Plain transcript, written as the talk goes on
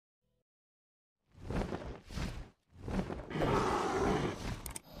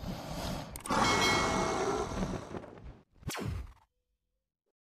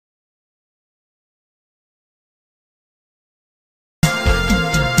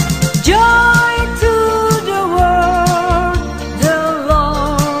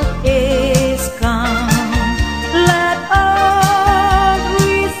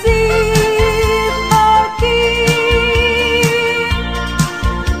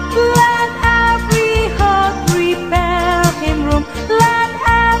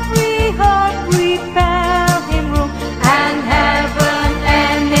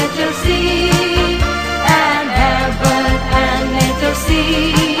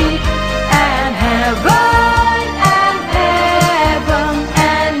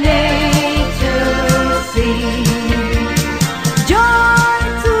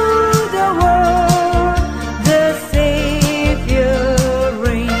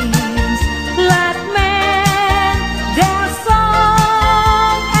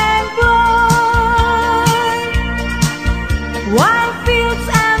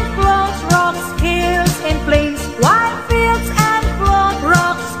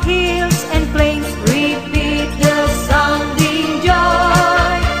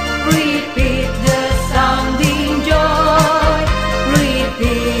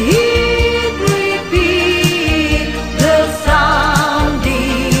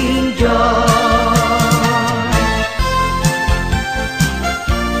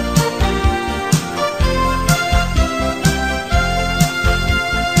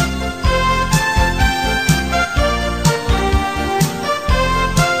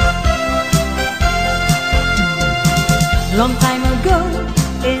Long time ago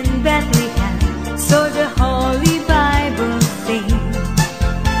in Bethlehem, so the Holy Bible says,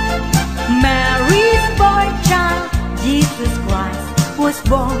 Mary's boy child, Jesus Christ, was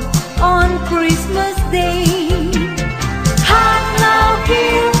born on Christmas Day. Hark now,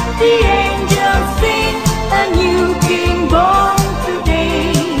 hear the angels sing, a new King born today.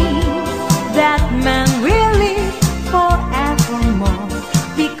 That man will live forevermore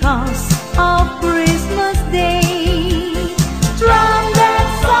because of Christmas Day. Drum that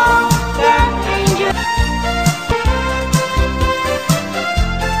song, that angel.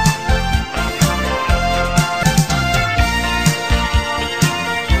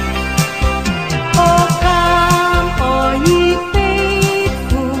 Oh come, all ye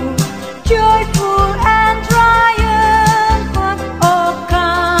faithful, joyful and triumphant. Oh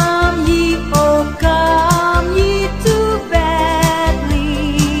come ye to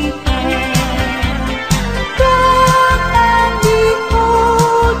Bethlehem. Come and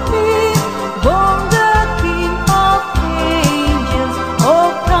behold me, born the King of angels. Oh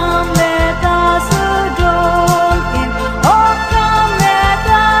come, let us adore him. Oh come, let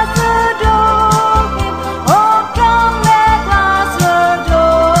us adore him. Oh come, let us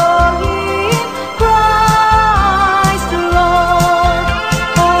adore him, Christ the Lord.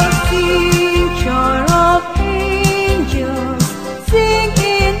 Oh sing, choir of angels, sing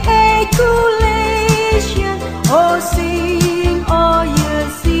in accolation. Oh sing, all ye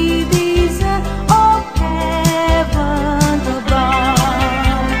citizens of heaven above.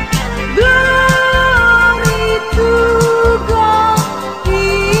 Glory to God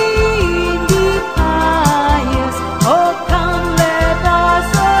in the highest. Oh come, let us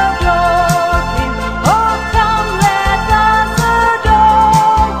adore him. Oh come, let us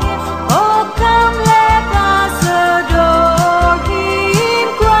adore him. Oh come, let us adore him,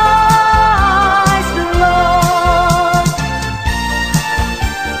 Christ the Lord.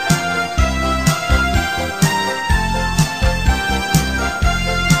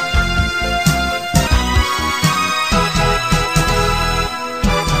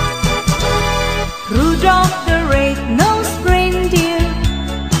 Rudolph the red-nosed reindeer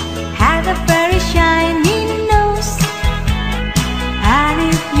had a very shiny nose, and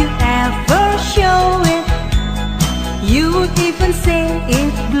if you ever show it, you would even say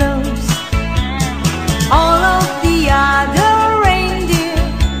it glows. All of the other reindeer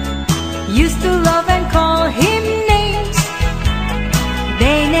used to love and call him names.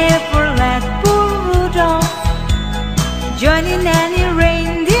 They never let poor Rudolph join in any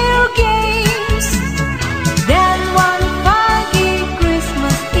reindeer games. Then one foggy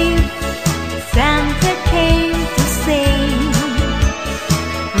Christmas Eve, Santa came to say,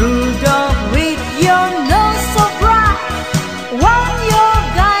 Rudolph, with your nose so bright, won't you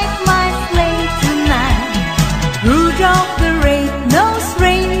guide my sleigh tonight? Rudolph the red-nosed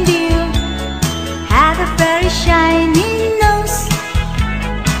reindeer had a very shiny nose,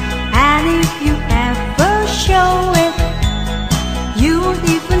 and if you ever show it, you would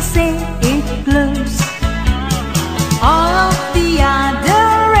even say it glows. All of the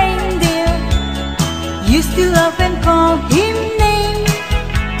other reindeer used to love and call him names.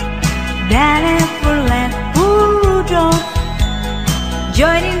 That never let poor Rudolph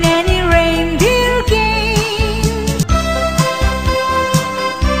join in any reindeer game.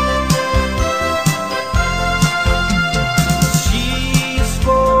 She's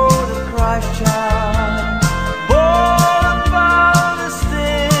for the Christ child, born upon the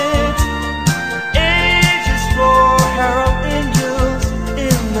sticks. Ages for herald angels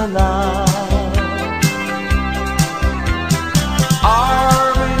in the night.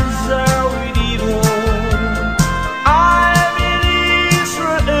 Armies are with evil. I'm in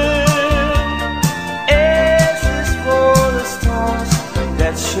Israel.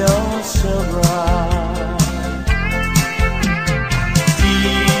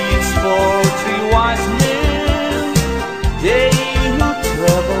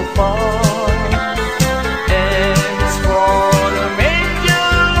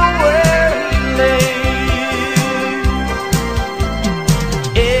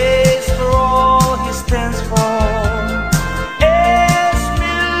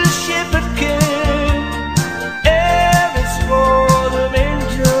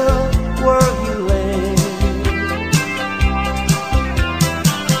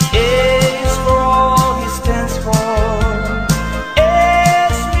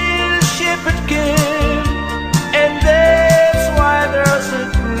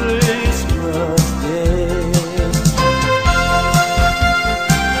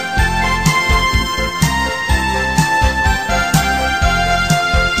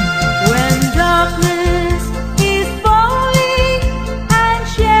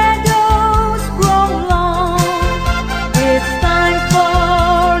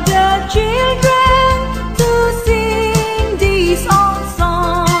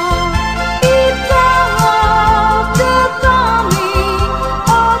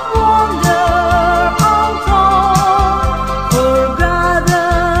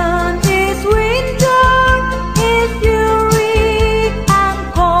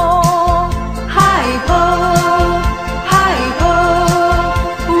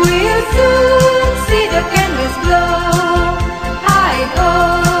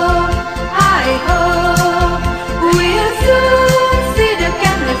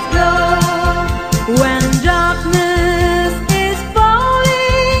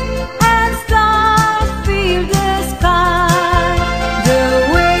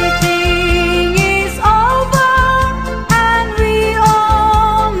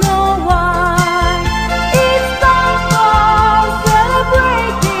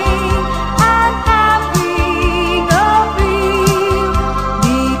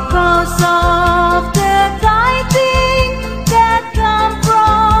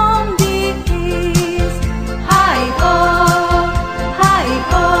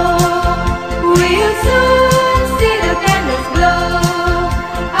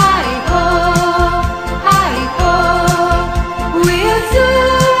 will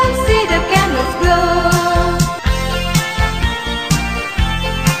soon see the candles glow.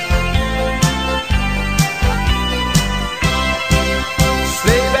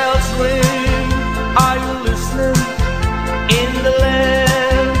 Sleigh bells ring, are you listening? In the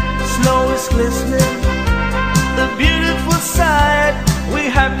land, snow is glistening. The beautiful sight, we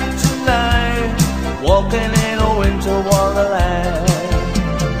happy tonight, walking in a winter wonderland.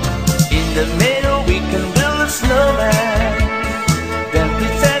 In the middle we can build a snowman, then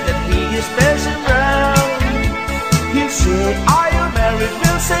pretend that he is passing round. You say, are you married?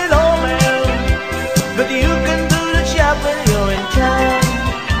 We'll say no, man, but you can do the job when you're in town.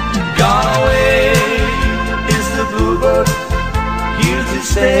 Gone away is the bluebird, here to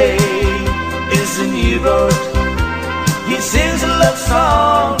stay is the new bird. He sings a love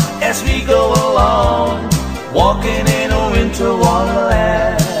song as we go along, walking in a winter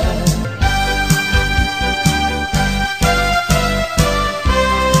wonderland.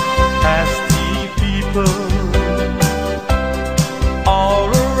 Pasty people all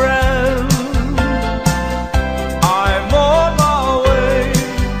around, I'm on my way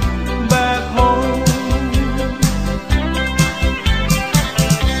back home.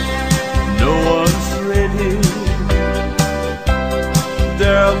 No one's ready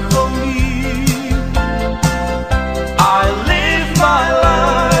there for me. I live my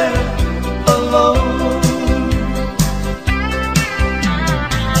life alone.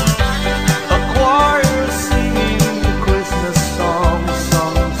 A choir singing Christmas songs,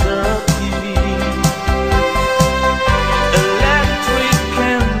 songs of TV. Electric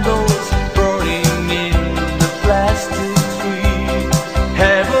candles burning in the plastic tree.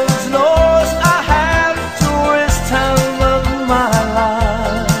 Heaven knows I have to waste time of my life.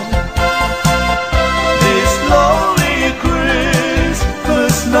 This lonely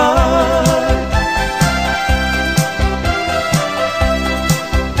Christmas night.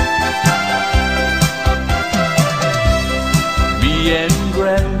 Me and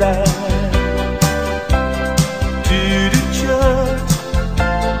Granddad to the church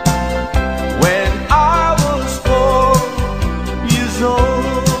when I was 4 years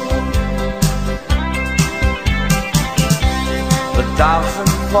old. A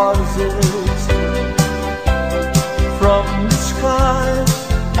thousand voices from the skies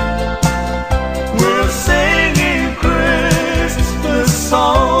were singing Christmas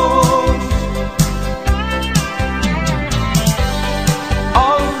songs.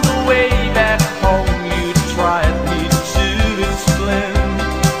 On the way back home, you tried me to explain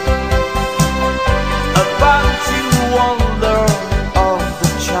about the wonder of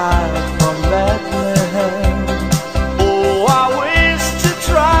the child from Medley. Oh, I wish to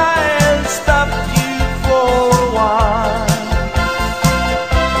try and stop you for a while.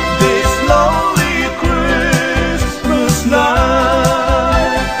 This lonely Christmas night.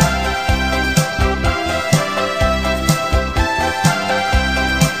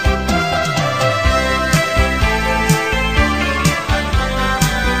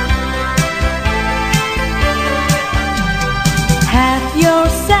 Have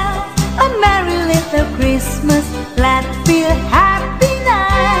yourself a merry little Christmas, glad feel happy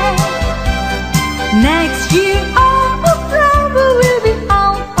night. Next year all the trouble will be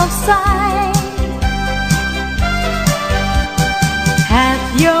out of sight. Have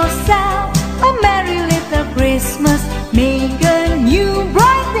yourself a merry little Christmas, make a new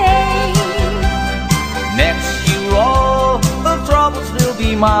bright day. Next year all the troubles will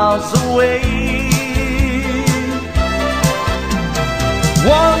be miles away.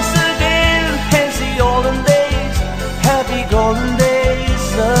 Once again, as the olden days, happy golden days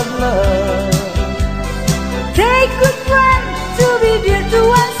of love. Take good friends to be dear to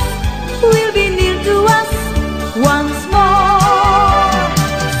us, will be near to us once more.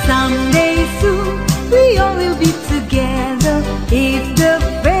 Someday soon we all will be together if the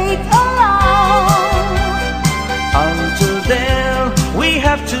fate allows. Until then, we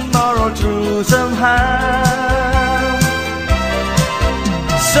have tomorrow through somehow.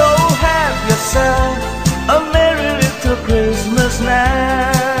 So have yourself a merry little Christmas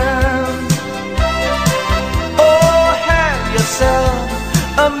now. Oh, have yourself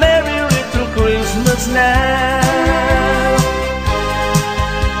a merry little Christmas now.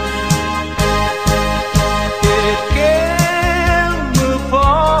 It came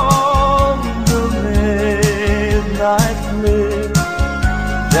upon the midnight flame,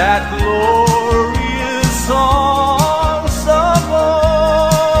 that glorious song of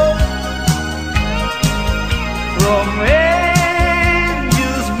hope from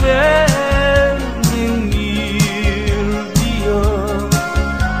angels bending near the earth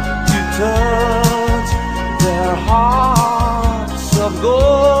to touch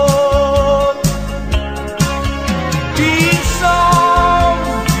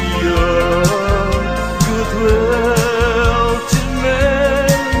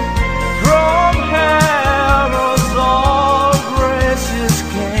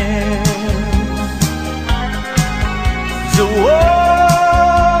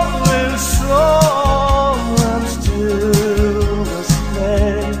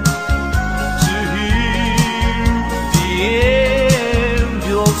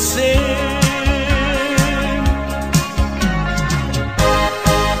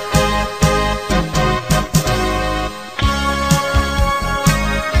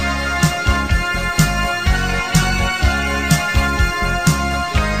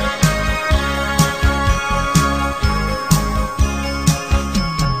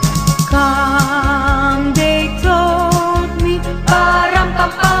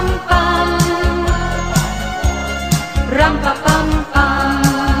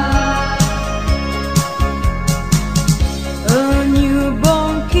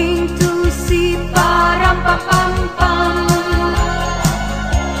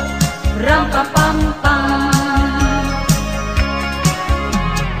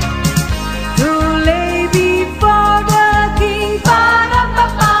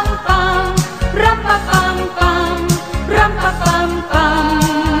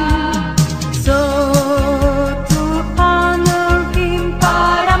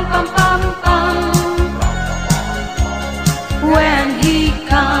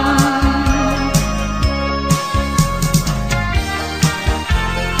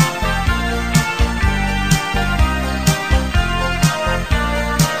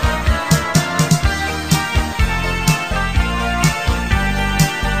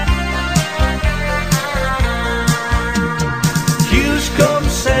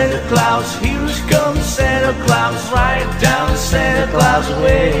Santa Claus, right down Santa Claus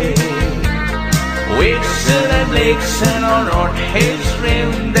way. Vixen and Blitzen on North Hills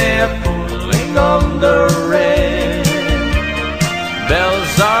Rim, they're pulling on the rain.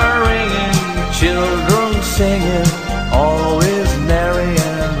 Bells are ringing, children singing, always merry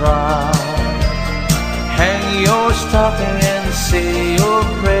and bright. Hang your stocking and say your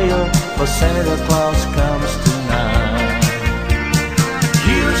prayer, for Santa Claus comes tonight.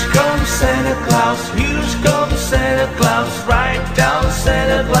 Here comes Santa Claus, here comes Santa Claus, right down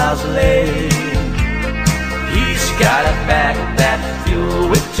Santa Claus Lane. He's got a bag that's filled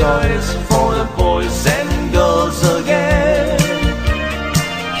with toys for the boys and girls again.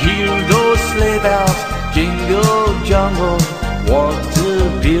 Hear those sleigh bells jingle jungle, what a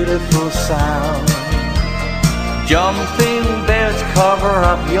beautiful sound. Jumping bears cover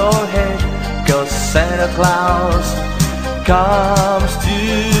up your head, 'cause Santa Claus comes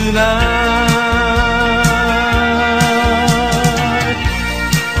tonight.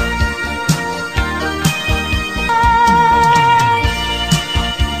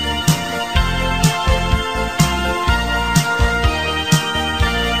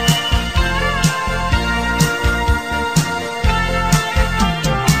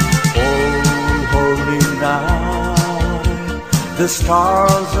 The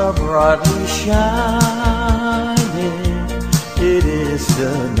stars are brightly shining. It is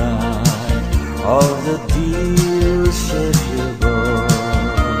the night of the dear Savior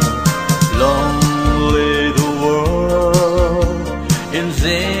born. Long lay the world in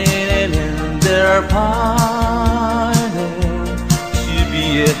sin and in their pining, to be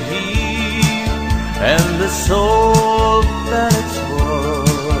at peace and the soul that it's worth.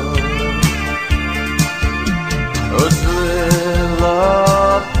 A thrill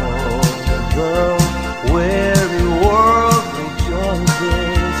of hope, the weary world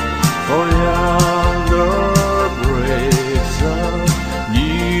rejoices, for yonder breaks a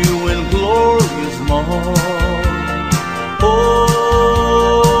new and glorious morn. Oh,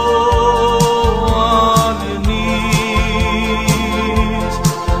 on your knees,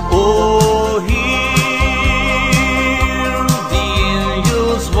 oh, hear the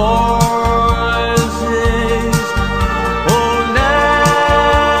angels' voices. Oh, night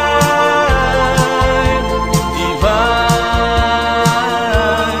divine,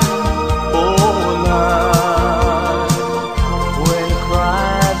 oh, night when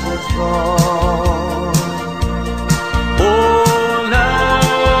Christ is born. Oh,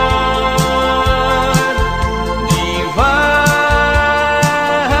 night divine,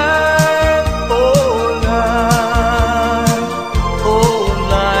 oh,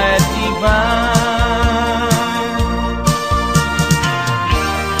 night divine.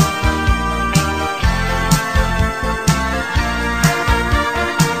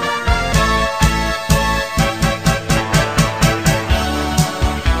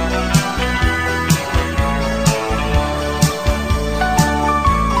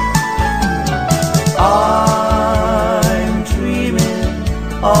 I'm dreaming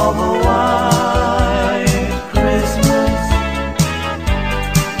of a white Christmas,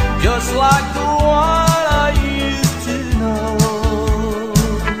 just like the one I used to know,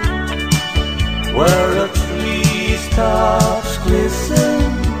 where the trees tops glisten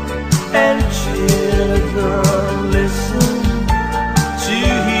and children listen to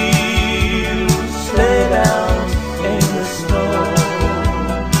hear sleigh bells in the snow.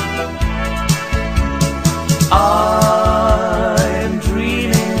 I'm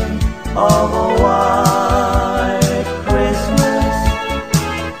dreaming of a white Christmas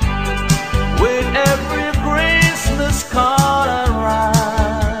with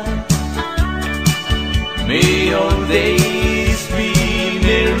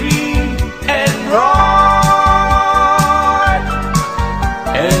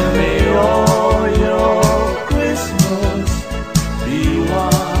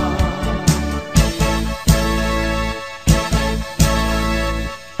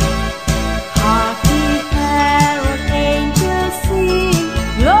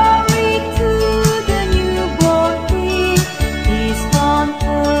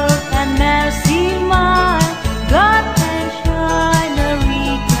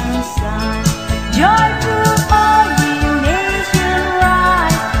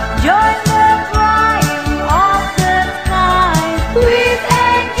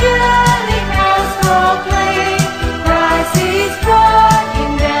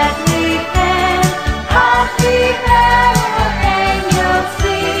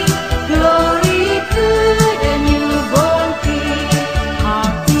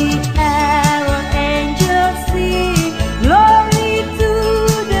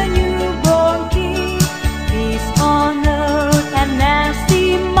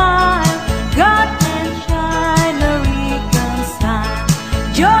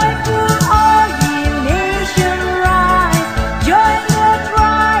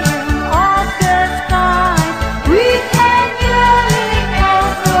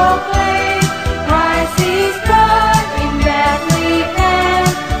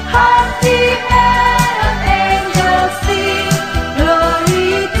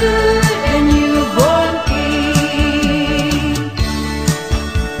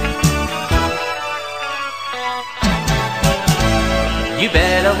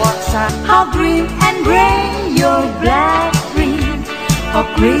How green and gray your black tree. Oh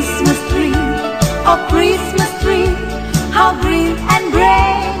Christmas tree, oh Christmas tree. How green and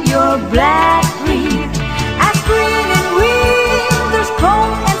gray your black tree. As green in winter's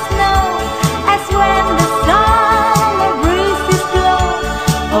cold and snow, as when the summer breezes blow.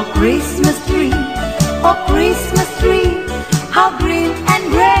 Oh Christmas tree, oh Christmas tree. How green and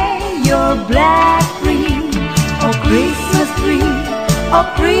gray your black tree. Oh Christmas tree, oh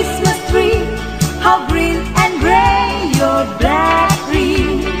Christmas tree. How green and gray your black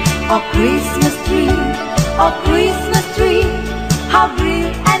tree. Oh Christmas tree, oh Christmas tree. How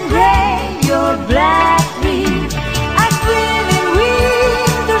green and gray your black tree. As green in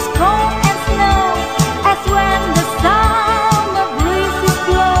winter's cold and snow, as when the summer breezes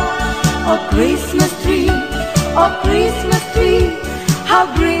blow. Oh Christmas tree, oh Christmas tree. How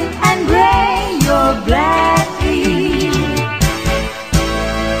green and gray your black tree.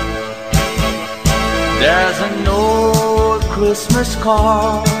 There's an old Christmas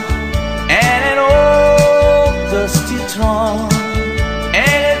card and an old dusty trunk,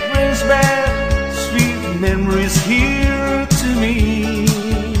 and it brings back sweet memories here to me.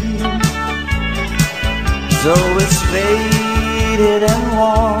 Though it's faded and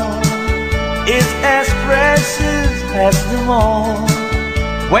worn, it's as precious as the morn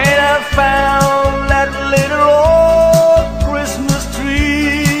when I found that little old Christmas tree.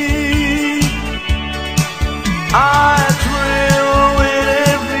 I thrill with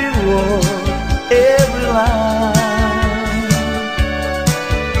every word, every line.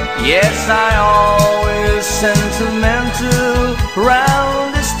 Yes, I always sentimental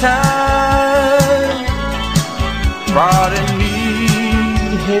round this time. Pardon me,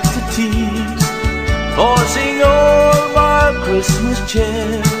 hate to tease, forcing all my Christmas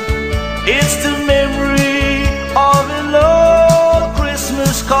cheer. It's the memory of an old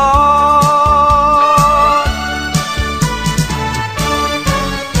Christmas card.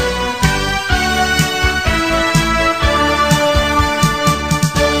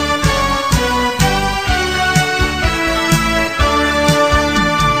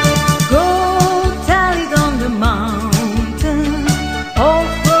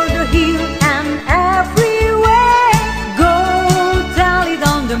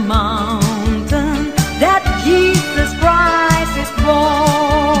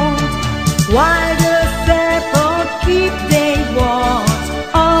 While the shepherd keep they watch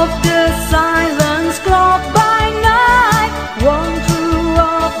of the silence clock by night, one through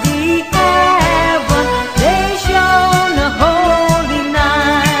of the heaven they shone a holy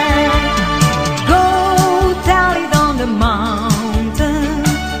night. Go tell it on the mountain,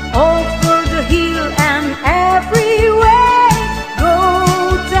 over the hill and everywhere. Go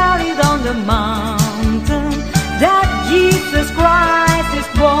tell it on the mountain that Jesus Christ is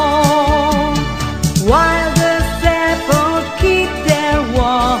born. While the shepherd keep their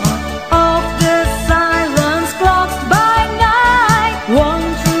watch of the silence clocks by night, one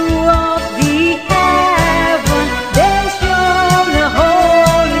through of the heaven they shone a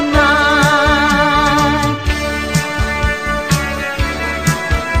holy night.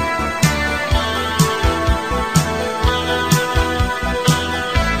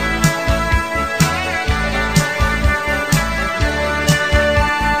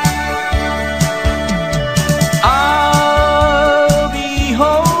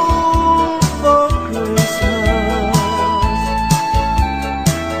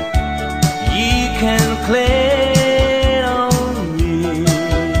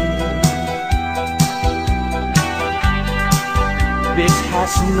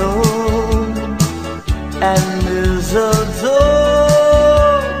 Snow and mistletoe,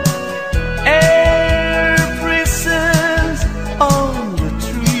 air presents on the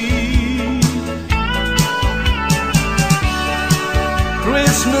tree.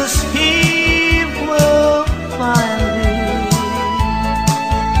 Christmas Eve will finally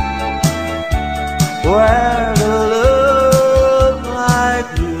where the love light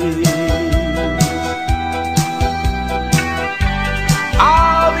is.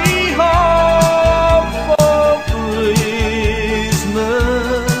 I'll be home for Christmas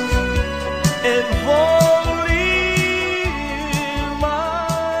and only in my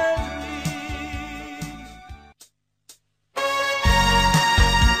dreams.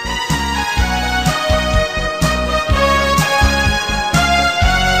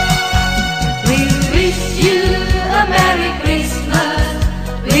 We wish you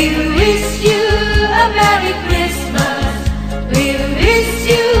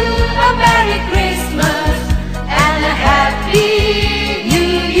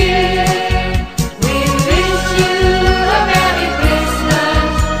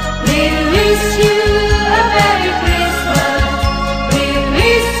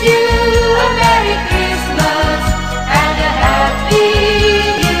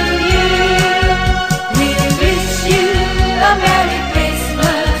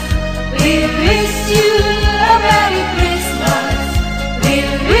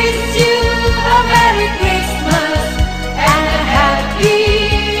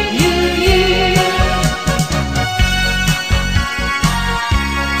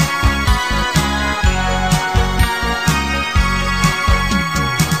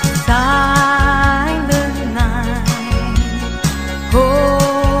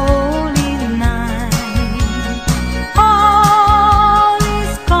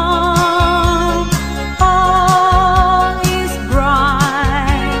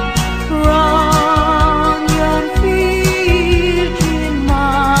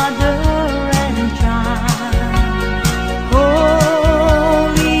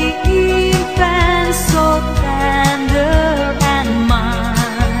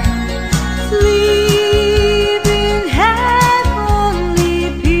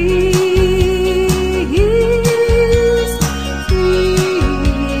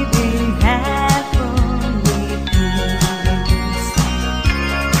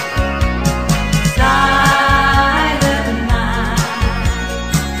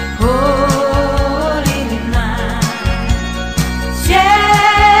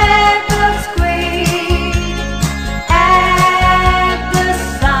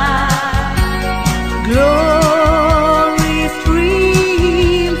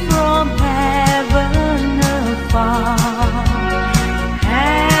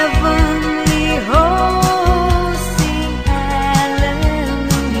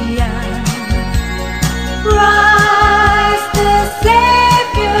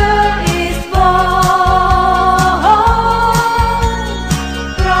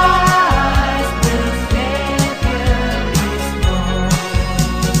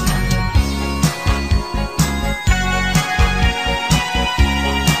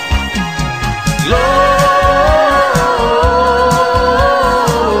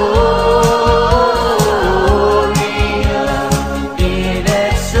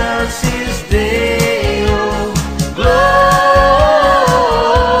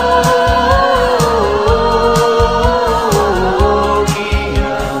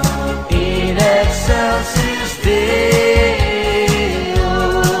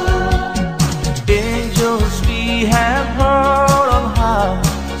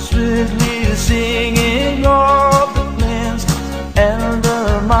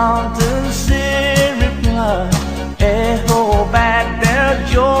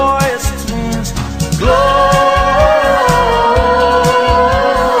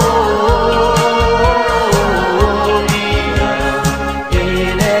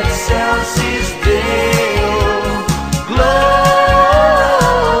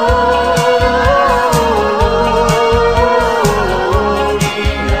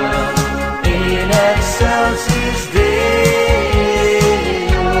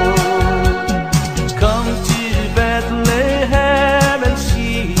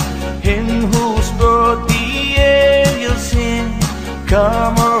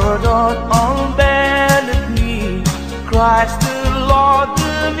Commodore on bended knee cries to the Lord,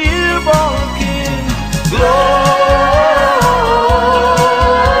 the newborn King.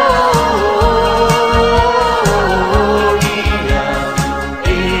 Gloria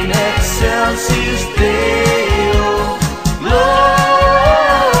in excelsis Deo. Gloria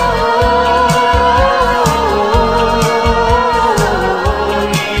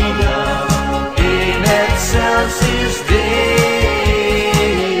in excelsis Deo.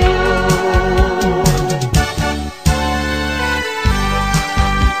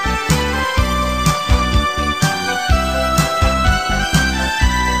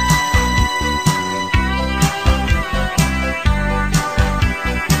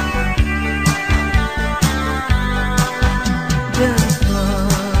 The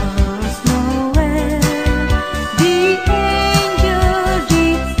first Noel, the angel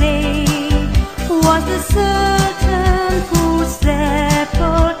did say, was the certain whose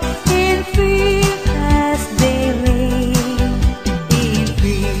shepherd in field as they lay. In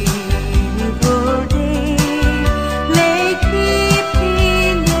fever day, lay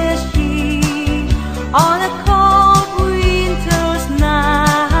keeping their sheep on a cold winter's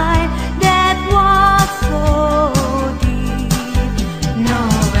night that was so deep.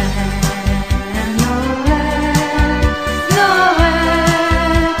 Noel, Noel, Noel,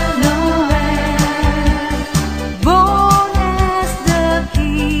 Noel, born as the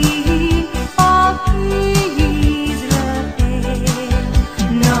King of Israel.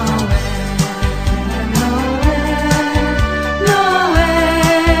 Noel, Noel, Noel,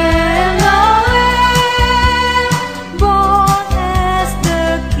 Noel, born as the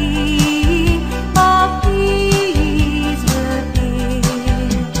King of Israel.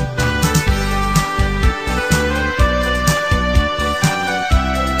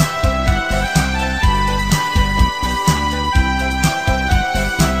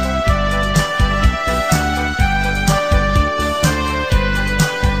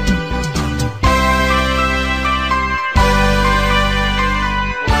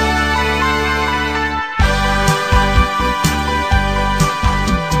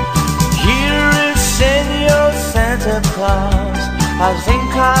 Here is Senor Santa Claus. I think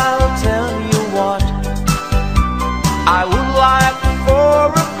I'll tell you what I would like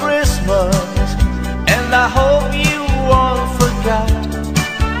for a Christmas, and I hope you won't forget.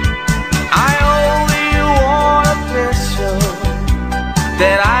 I only want a pistol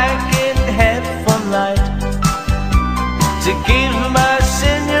that I can have for night to give my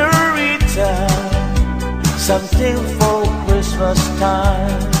senorita something for Christmas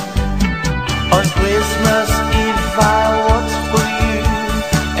time. On Christmas Eve I watch for you,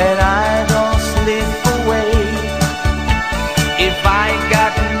 and I don't slip away. If I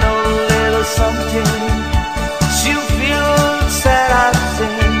got no little something, she'll feel sad, I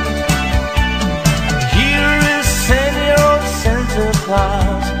think. Here is Senor Santa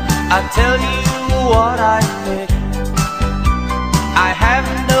Claus. I tell you what I pick. I have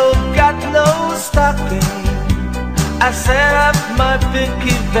got no stocking. I set up my big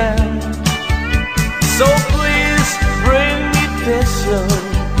event. So please bring me pistol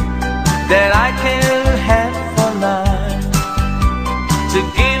that I can have for night to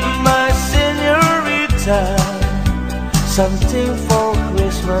give my senorita something for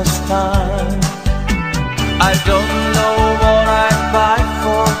Christmas time. I don't know what I'd buy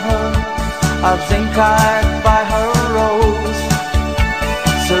for her. I think I'd buy her a rose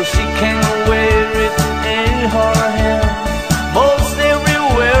so she can wear it in her hair most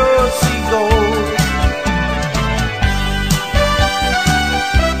everywhere she goes.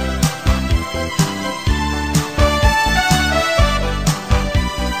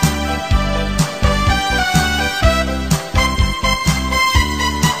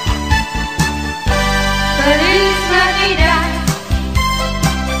 Feliz Navidad,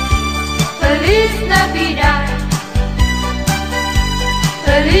 Feliz Navidad,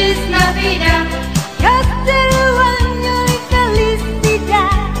 Feliz Navidad, Castello año y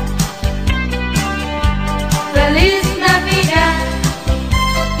felicidad. Feliz Navidad,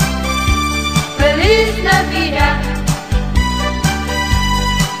 Feliz Navidad,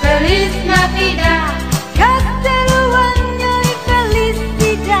 Feliz Navidad, Castello año y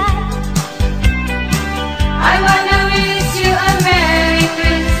felicidad. I wanna wish you a Merry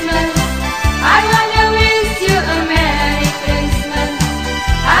Christmas. I wanna wish you a Merry Christmas.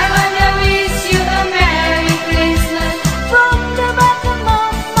 I wanna wish you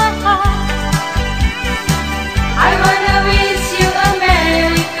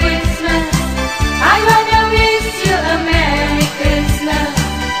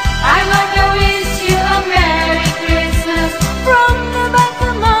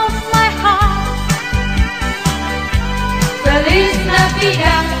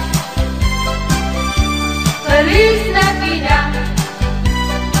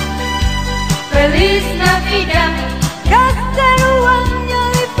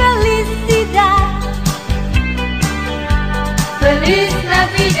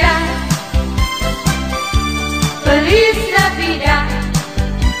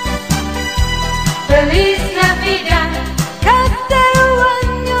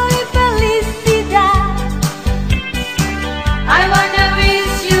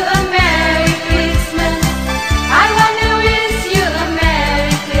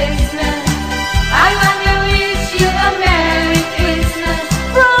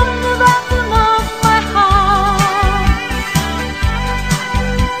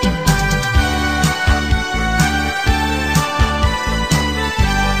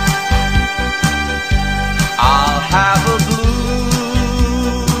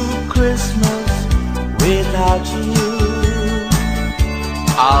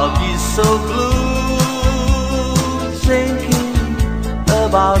I'll be so blue thinking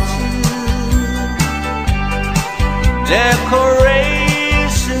about you.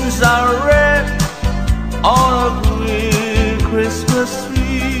 Decorations are red on a green Christmas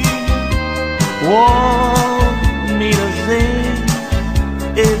tree. Won't mean a thing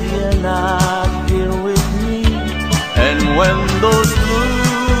if you're not here with me. And when those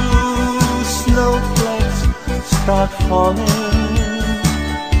blue snowflakes start falling,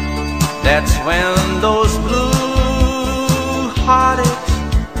 that's when those blue heartaches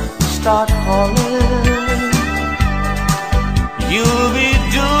start calling. You'll be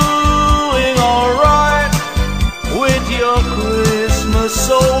doing alright with your Christmas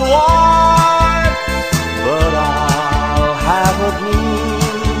so white, but I'll have a blue,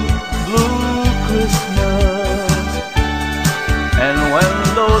 blue Christmas. And when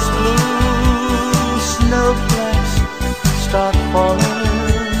those blue snowflakes start falling,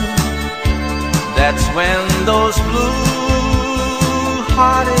 that's when those blue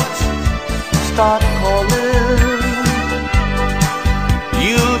heartaches start calling.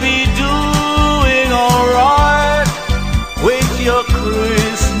 You'll be doing alright with your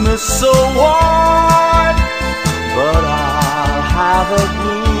Christmas so white, but I'll have a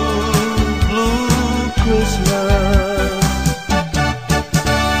blue, blue Christmas.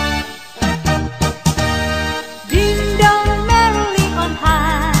 Ding dong merrily on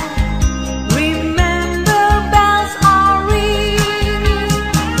high, remember bells are ringing.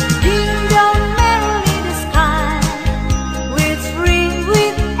 Ding dong merrily the sky, which ring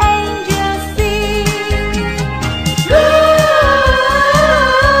with angels singing.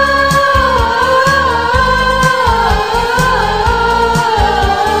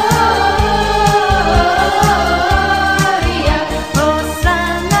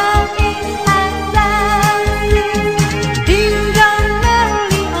 Hosanna in Atlantis. Ding dong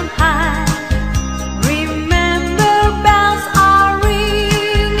merrily on high, remember bells are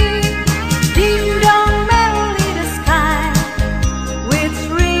ringing. Ding dong merrily the sky, which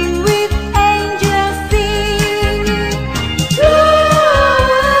ring with angels singing.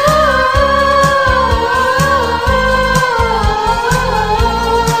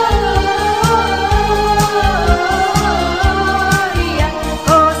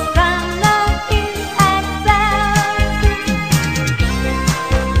 Hosanna in Atlantis.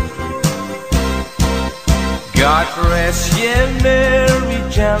 God rest ye merry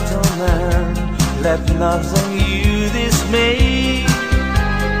gentlemen, let nothing you dismay.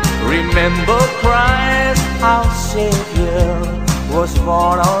 Remember Christ our Savior was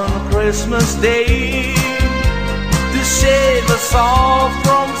born on Christmas Day, to save us all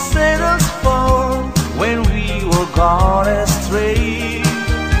from sinners' fall when we were gone astray.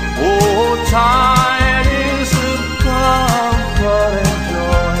 Oh, tidings of comfort and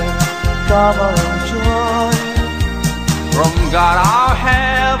joy, comfort and joy, from God our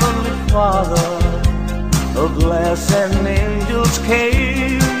Heavenly Father, a glass and angels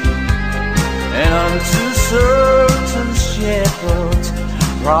came, and unto certain shepherds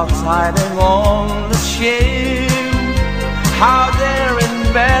brought tidings on the shame, how there in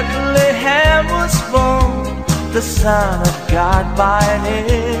Bethlehem was born the Son of God by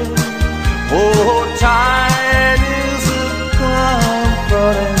name. Oh, tidings of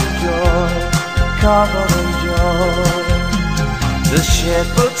comfort and joy, comfort and joy. The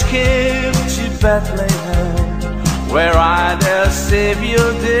shepherds came to Bethlehem, where I their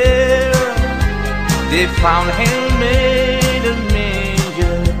Savior dear. They found him made a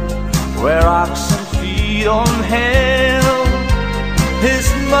manger, where oxen feed on him.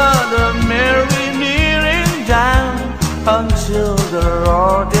 His mother Mary kneeling down until the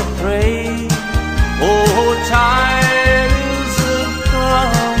Lord did pray. Oh, tidings of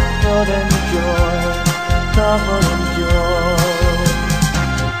comfort and joy, comfort and joy.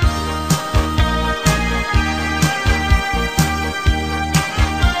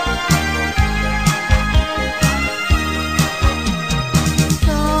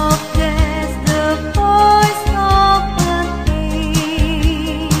 Soft as the voice of an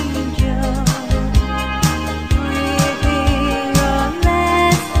angel, breathing a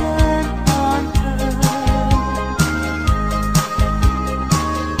lesson on earth.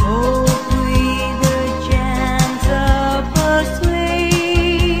 Oh, breathe a gentle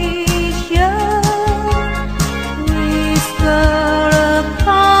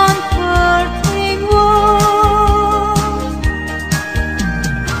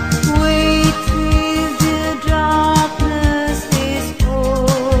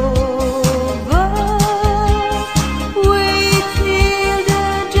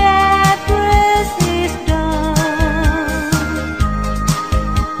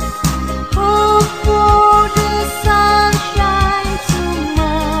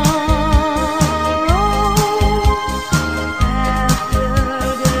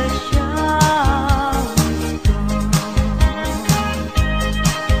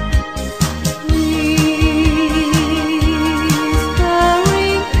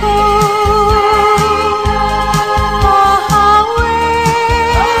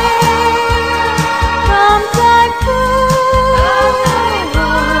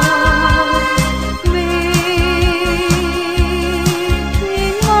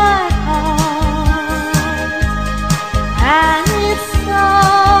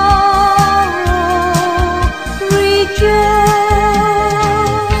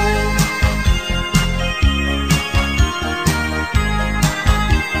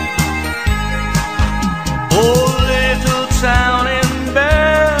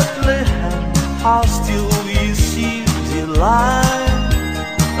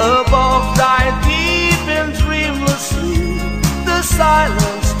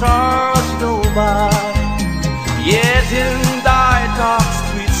in thy dark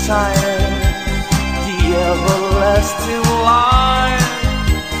street sign, the everlasting light,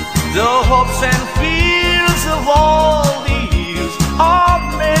 the hopes and fears of all the years are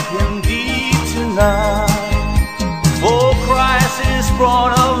made in thee tonight. For Christ is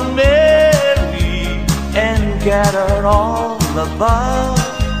born of Mary and gathered all above.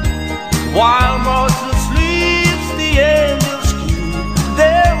 While mortal sleeps, the angels keep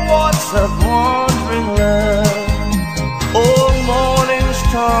their watch of wandering love. Oh, morning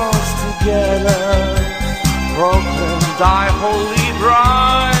stars together proclaim thy holy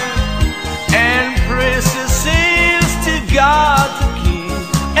bride, and praises sings to God the King,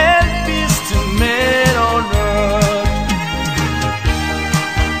 and peace to men on earth.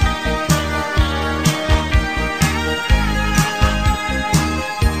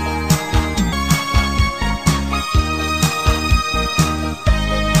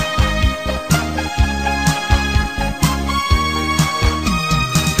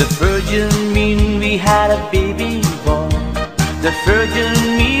 The virgin mean we had a baby boy. The virgin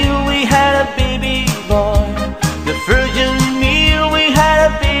mean we had a baby boy. The virgin mean we had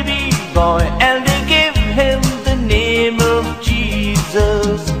a baby boy, and they gave him the name of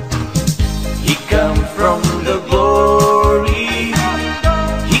Jesus. He come from the glory.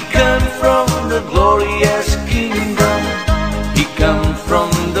 He come from the glorious kingdom. He come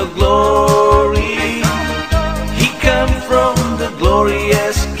from the glory. He come from the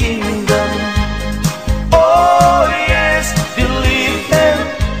glorious kingdom. Oh yes, believe him.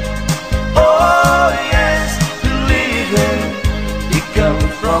 Oh yes, believe him. He come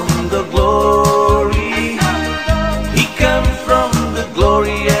from the glory. He come from the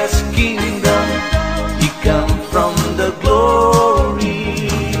glorious kingdom. He come from the glory.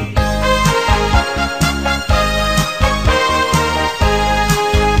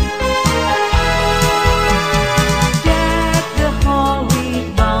 Deck the hall with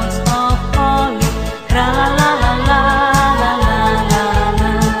boughs of olive, tra la la la la la la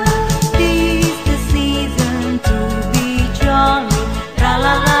la. This the season to be jolly, tra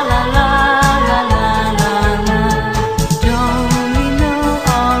la la la la la la la la. Don't we know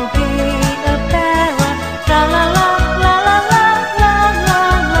our gay apparel, tra la la la la la la la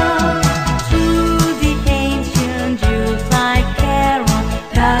la. Through the ancient Yuletide carol,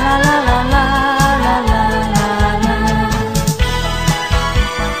 tra la la la la la la la.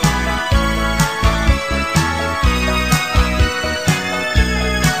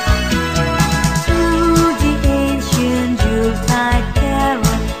 Through the ancient Yuletide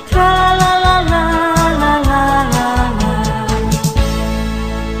carol, tra la la la la la la la.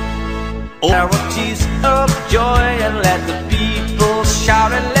 Melodies of joy, and let the people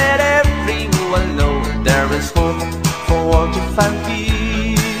shout, and let everyone know there is hope for all to find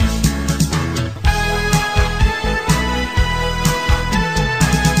peace.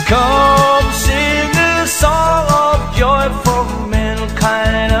 Come sing a song of joy for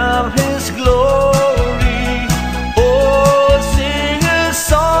mankind of his glory. Oh, sing a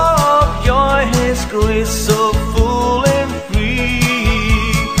song of joy, his grace so full and free.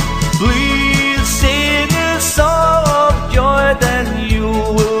 Please sing a song of joy, then you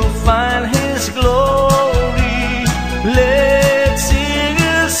will find his glory. Let's sing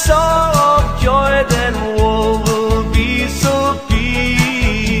a song of joy, then all will be so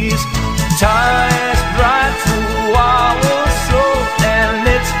peace. Time is bright through our soul, and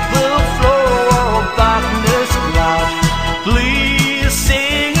it will flow of darkness cloud. Please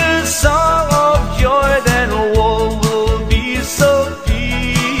sing a song of joy, then all will be so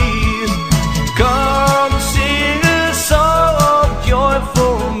peace. Come sing a song of joy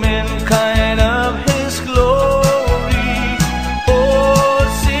for mankind of his glory. Oh,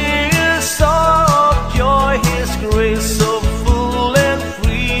 sing a song of joy, his grace so full and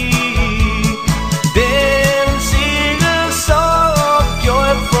free. Then sing a song of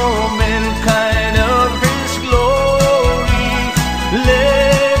joy for mankind of his glory.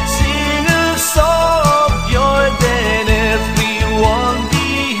 Let's sing a song of joy, then everyone be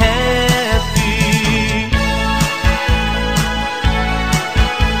happy.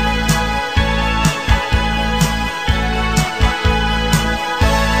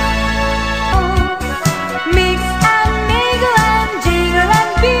 Mix and mingle and jingle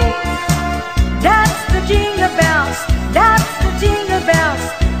and beat. That's the jingle bells. That's the jingle bells.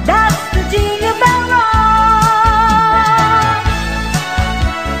 That's the jingle bell rock.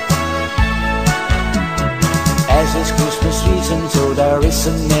 As it's Christmas season, so there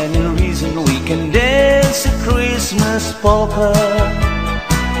isn't any reason we can dance a Christmas polka.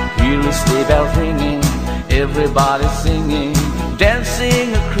 Hear a sleigh bell ringing, everybody singing,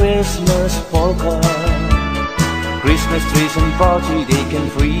 dancing a Christmas polka. Christmas trees and party, they can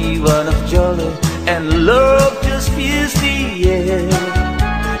free one of jolly, and love just fills the air.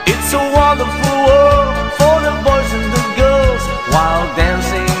 It's a wonderful world for the boys and the girls while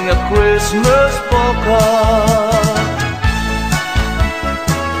dancing a Christmas polka.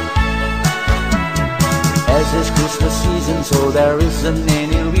 As it's Christmas season, so there isn't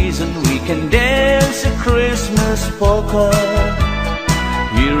any reason we can dance a Christmas polka.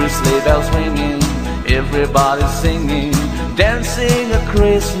 Hear a sleigh bells ringing, everybody singing, dancing a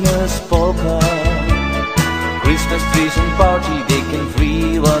Christmas polka. Christmas trees and party, they can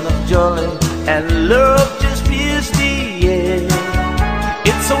free one of jolly, and love just fills the air.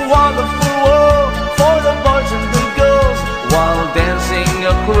 It's a wonderful world for the boys and the girls while dancing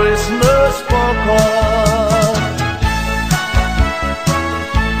a Christmas polka.